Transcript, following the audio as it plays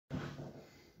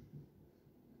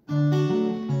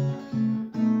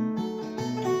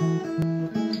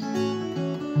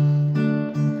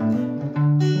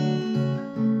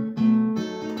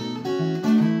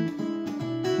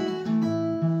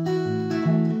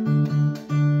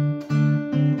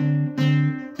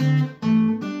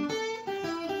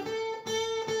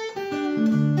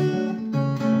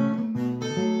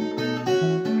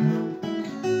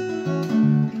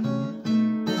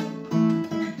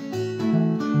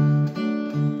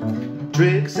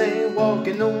Tricks ain't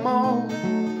walking no more.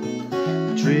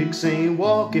 Tricks ain't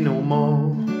walking no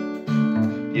more.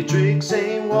 Your tricks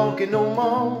ain't walking no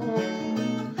more.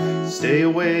 Stay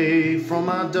away from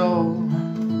my door.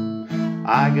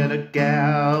 I got a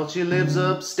gal, she lives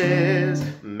upstairs,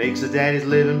 makes her daddy's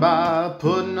living by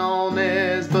putting on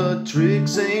airs. But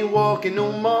tricks ain't walking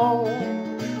no more,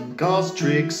 'cause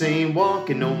tricks ain't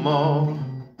walking no more.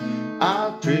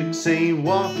 Our tricks ain't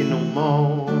walking no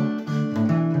more.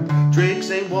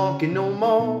 Tricks ain't walking no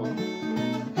more.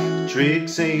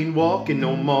 Tricks ain't walking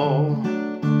no more.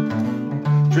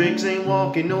 Tricks ain't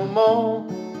walking no more.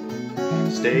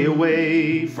 Stay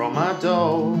away from my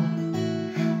door.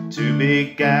 Two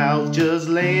big gals just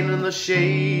laying in the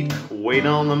shade, waiting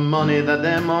on the money that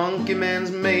that monkey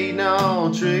man's made. No,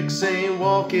 tricks ain't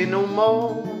walking no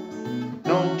more.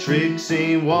 No, tricks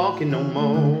ain't walking no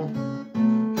more.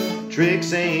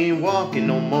 Tricks ain't walking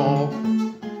no more.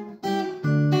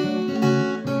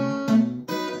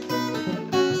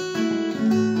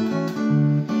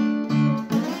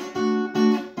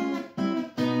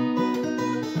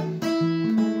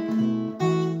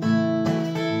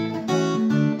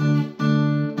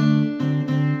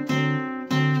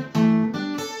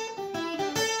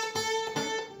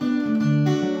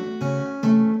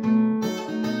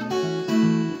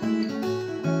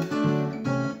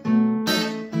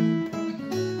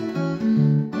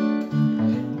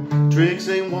 Tricks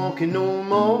ain't walking no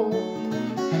more.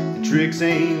 Tricks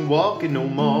ain't walking no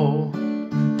more.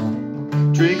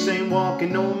 Tricks ain't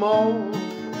walking no more.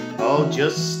 Oh,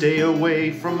 just stay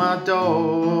away from my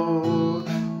door.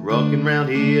 Rocking round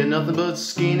here, nothing but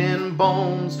skin and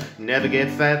bones. Never get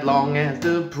fat long as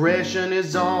depression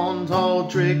is on. Oh,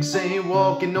 tricks ain't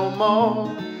walking no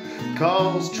more,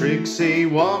 'cause tricks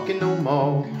ain't walking no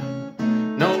more.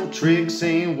 No, tricks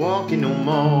ain't walking no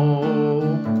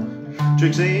more.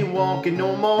 Tricks ain't walking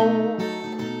no more.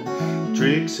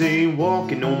 Tricks ain't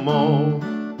walking no more.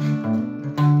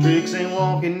 Tricks ain't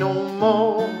walking no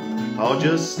more. I'll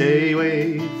just stay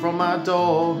away from my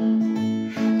door.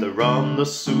 They run the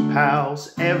soup house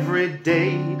every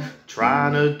day,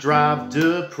 trying to drive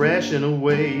depression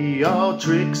away. Oh,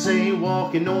 tricks ain't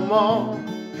walking no more.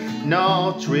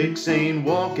 No, tricks ain't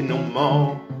walking no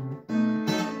more.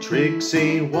 Tricks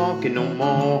ain't walking no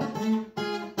more.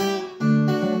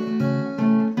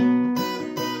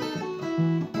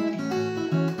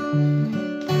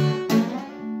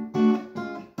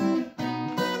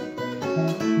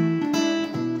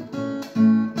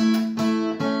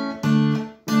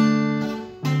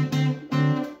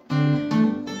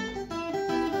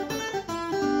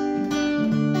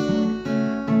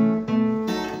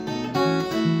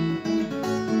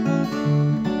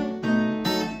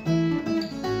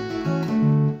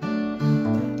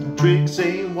 Tricks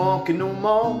ain't walking no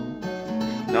more.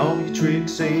 No, your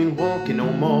tricks ain't walking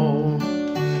no more.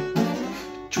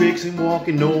 Tricks ain't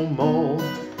walking no more.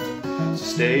 So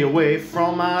stay away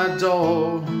from my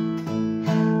door.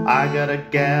 I got a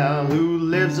gal who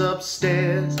lives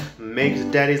upstairs, makes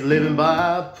her daddy's living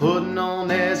by putting on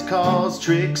airs. 'Cause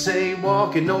tricks ain't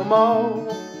walking no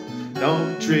more. No,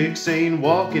 tricks ain't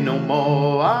walking no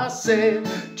more. I said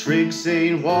tricks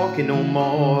ain't walking no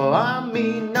more. I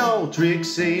mean, no,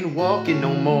 tricks ain't walking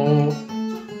no more.